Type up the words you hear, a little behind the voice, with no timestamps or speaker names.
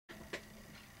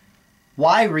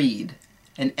Why Read?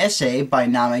 An essay by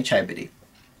Name Chibity.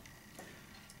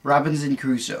 Robinson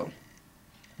Crusoe,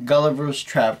 Gulliver's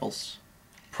Travels,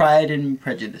 Pride and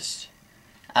Prejudice,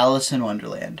 Alice in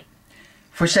Wonderland.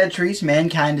 For centuries,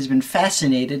 mankind has been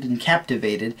fascinated and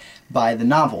captivated by the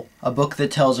novel, a book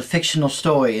that tells a fictional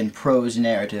story in prose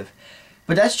narrative.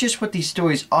 But that's just what these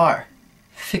stories are,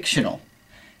 fictional.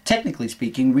 Technically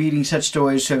speaking, reading such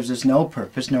stories serves us no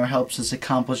purpose nor helps us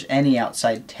accomplish any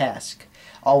outside task.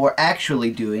 All we're actually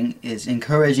doing is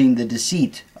encouraging the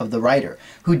deceit of the writer,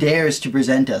 who dares to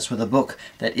present us with a book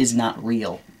that is not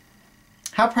real.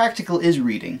 How practical is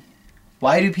reading?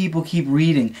 Why do people keep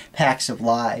reading packs of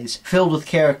lies, filled with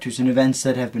characters and events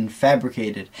that have been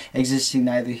fabricated, existing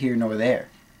neither here nor there?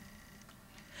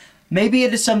 Maybe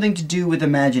it has something to do with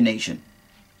imagination.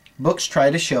 Books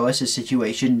try to show us a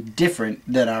situation different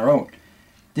than our own.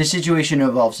 This situation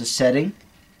involves a setting,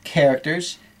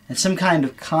 characters, and some kind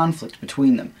of conflict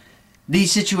between them.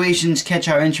 These situations catch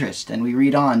our interest, and we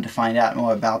read on to find out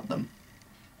more about them.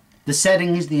 The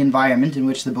setting is the environment in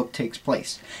which the book takes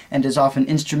place, and is often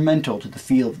instrumental to the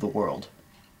feel of the world.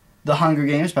 The Hunger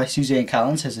Games by Suzanne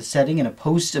Collins has a setting in a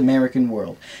post-American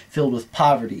world, filled with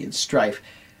poverty and strife.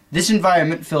 This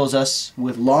environment fills us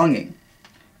with longing,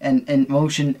 and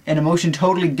emotion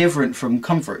totally different from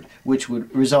comfort, which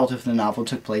would result if the novel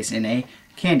took place in a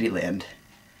Candyland.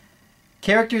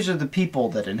 Characters are the people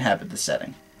that inhabit the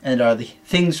setting, and are the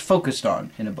things focused on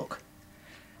in a book.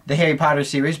 The Harry Potter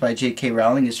series by J.K.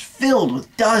 Rowling is filled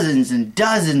with dozens and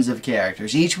dozens of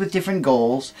characters, each with different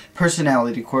goals,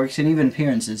 personality quirks, and even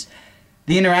appearances.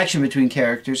 The interaction between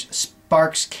characters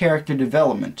sparks character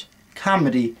development,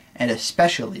 comedy, and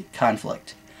especially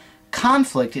conflict.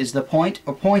 Conflict is the point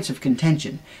or points of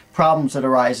contention, problems that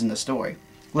arise in the story.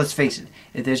 Let's face it,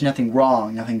 if there's nothing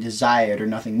wrong, nothing desired, or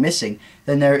nothing missing,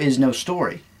 then there is no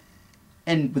story.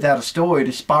 And without a story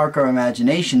to spark our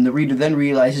imagination, the reader then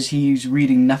realizes he's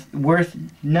reading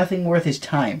nothing worth his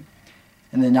time,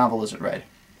 and the novel isn't read.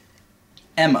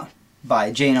 Emma,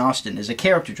 by Jane Austen, is a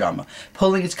character drama,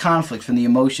 pulling its conflict from the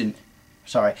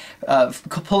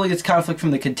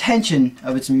contention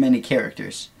of its many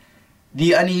characters.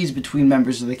 The unease between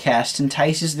members of the cast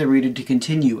entices the reader to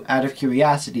continue out of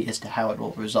curiosity as to how it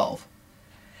will resolve.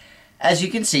 As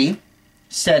you can see,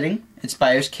 setting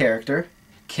inspires character,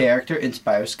 character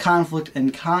inspires conflict,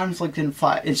 and conflict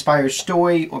inspires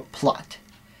story or plot.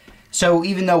 So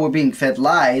even though we're being fed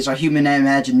lies, our human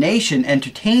imagination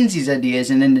entertains these ideas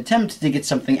in an attempt to get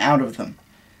something out of them.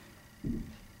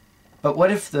 But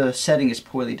what if the setting is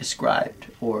poorly described,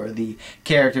 or the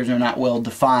characters are not well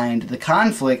defined, the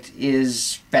conflict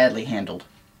is badly handled?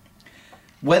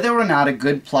 Whether or not a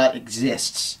good plot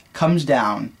exists comes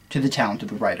down to the talent of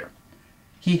the writer.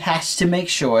 He has to make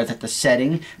sure that the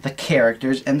setting, the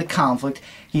characters, and the conflict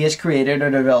he has created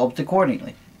are developed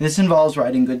accordingly. This involves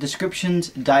writing good descriptions,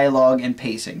 dialogue, and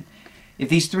pacing. If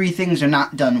these three things are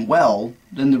not done well,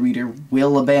 then the reader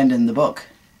will abandon the book.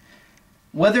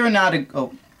 Whether or not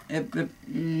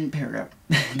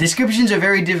descriptions are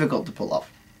very difficult to pull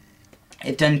off.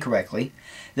 If done correctly,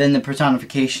 then the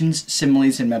personifications,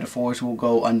 similes, and metaphors will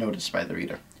go unnoticed by the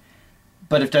reader.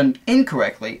 But if done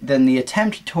incorrectly, then the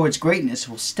attempt towards greatness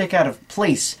will stick out of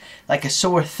place like a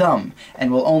sore thumb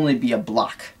and will only be a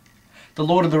block. The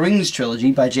Lord of the Rings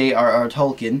trilogy by J.R.R.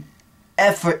 Tolkien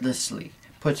effortlessly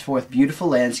puts forth beautiful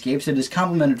landscapes and is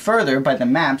complemented further by the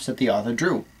maps that the author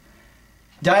drew.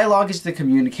 Dialogue is the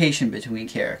communication between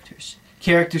characters.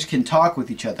 Characters can talk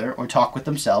with each other or talk with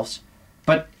themselves,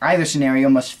 but either scenario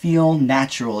must feel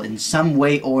natural in some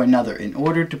way or another in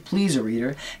order to please a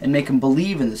reader and make him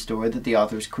believe in the story that the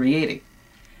author is creating.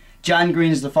 John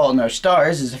Green's The Fault in Our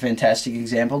Stars is a fantastic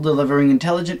example, delivering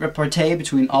intelligent repartee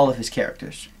between all of his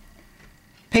characters.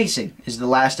 Pacing is the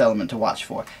last element to watch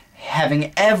for,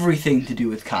 having everything to do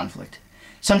with conflict.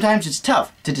 Sometimes it's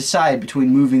tough to decide between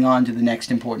moving on to the next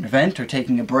important event or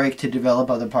taking a break to develop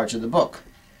other parts of the book.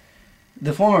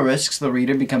 The former risks the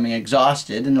reader becoming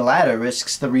exhausted, and the latter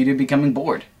risks the reader becoming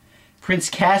bored.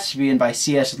 Prince Caspian by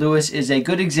C.S. Lewis is a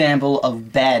good example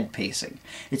of bad pacing.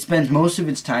 It spends most of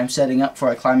its time setting up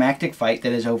for a climactic fight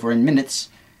that is over in minutes,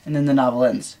 and then the novel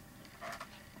ends.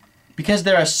 Because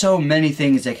there are so many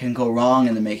things that can go wrong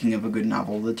in the making of a good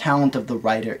novel, the talent of the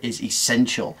writer is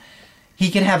essential. He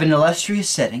can have an illustrious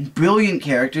setting, brilliant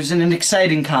characters, and an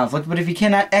exciting conflict, but if he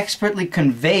cannot expertly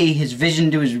convey his vision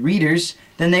to his readers,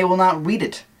 then they will not read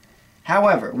it.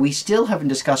 However, we still haven't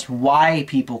discussed why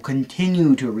people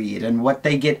continue to read and what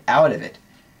they get out of it.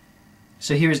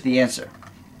 So here's the answer.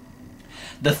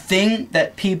 The thing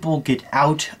that people get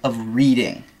out of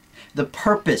reading, the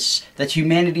purpose that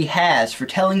humanity has for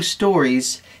telling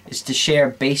stories, is to share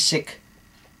basic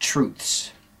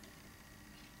truths,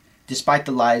 despite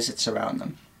the lies that surround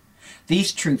them.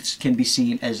 These truths can be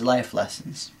seen as life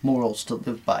lessons, morals to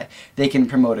live by. They can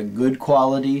promote a good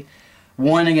quality,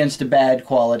 warn against a bad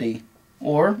quality,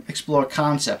 or explore a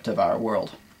concept of our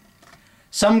world.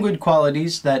 Some good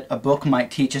qualities that a book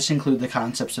might teach us include the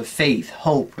concepts of faith,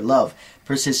 hope, or love,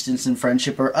 persistence and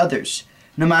friendship, or others.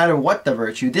 No matter what the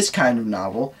virtue, this kind of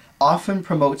novel often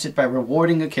promotes it by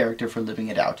rewarding a character for living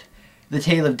it out. The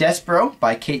Tale of Desborough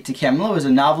by Kate DiCamillo is a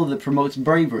novel that promotes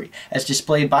bravery, as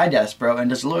displayed by Desborough,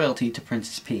 and his loyalty to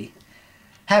Princess P.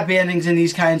 Happy endings in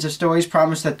these kinds of stories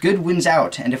promise that good wins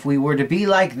out, and if we were to be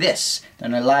like this,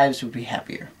 then our lives would be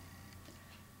happier.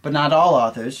 But not all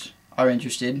authors are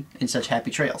interested in such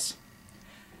happy trails.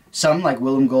 Some, like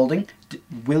William Golding,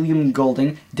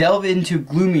 delve into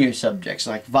gloomier subjects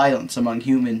like violence among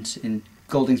humans in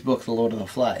Golding's book The Lord of the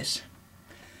Flies.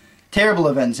 Terrible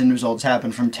events and results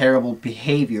happen from terrible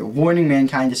behavior, warning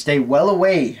mankind to stay well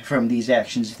away from these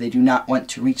actions if they do not want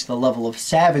to reach the level of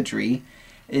savagery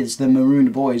as the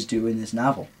marooned boys do in this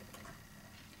novel.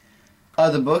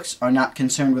 Other books are not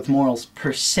concerned with morals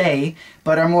per se,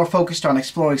 but are more focused on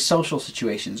exploring social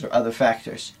situations or other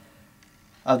factors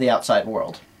of the outside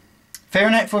world.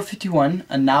 Fahrenheit 451,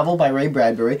 a novel by Ray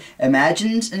Bradbury,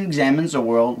 imagines and examines a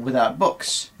world without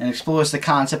books, and explores the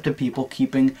concept of people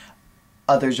keeping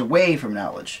others away from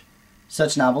knowledge.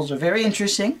 Such novels are very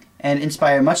interesting and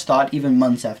inspire much thought even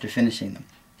months after finishing them.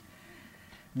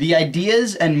 The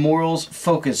ideas and morals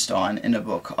focused on in a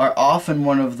book are often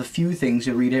one of the few things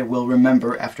a reader will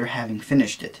remember after having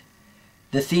finished it.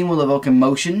 The theme will evoke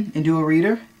emotion into a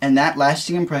reader, and that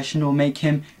lasting impression will make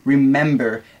him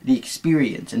remember the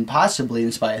experience and possibly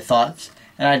inspire thoughts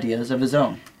and ideas of his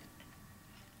own.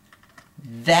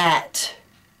 That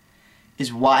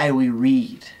is why we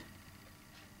read.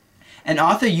 An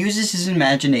author uses his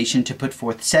imagination to put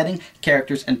forth setting,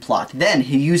 characters, and plot. Then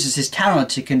he uses his talent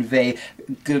to convey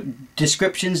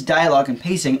descriptions, dialogue, and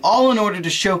pacing, all in order to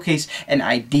showcase an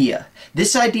idea.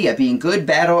 This idea, being good,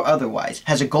 bad, or otherwise,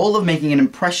 has a goal of making an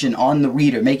impression on the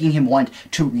reader, making him want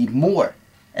to read more.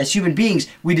 As human beings,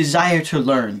 we desire to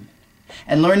learn.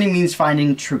 And learning means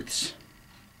finding truths.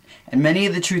 And many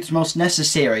of the truths most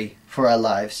necessary for our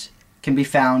lives can be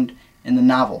found in the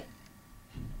novel.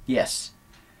 Yes,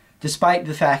 despite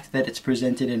the fact that it's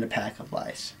presented in a pack of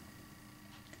lies.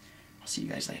 I'll see you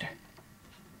guys later.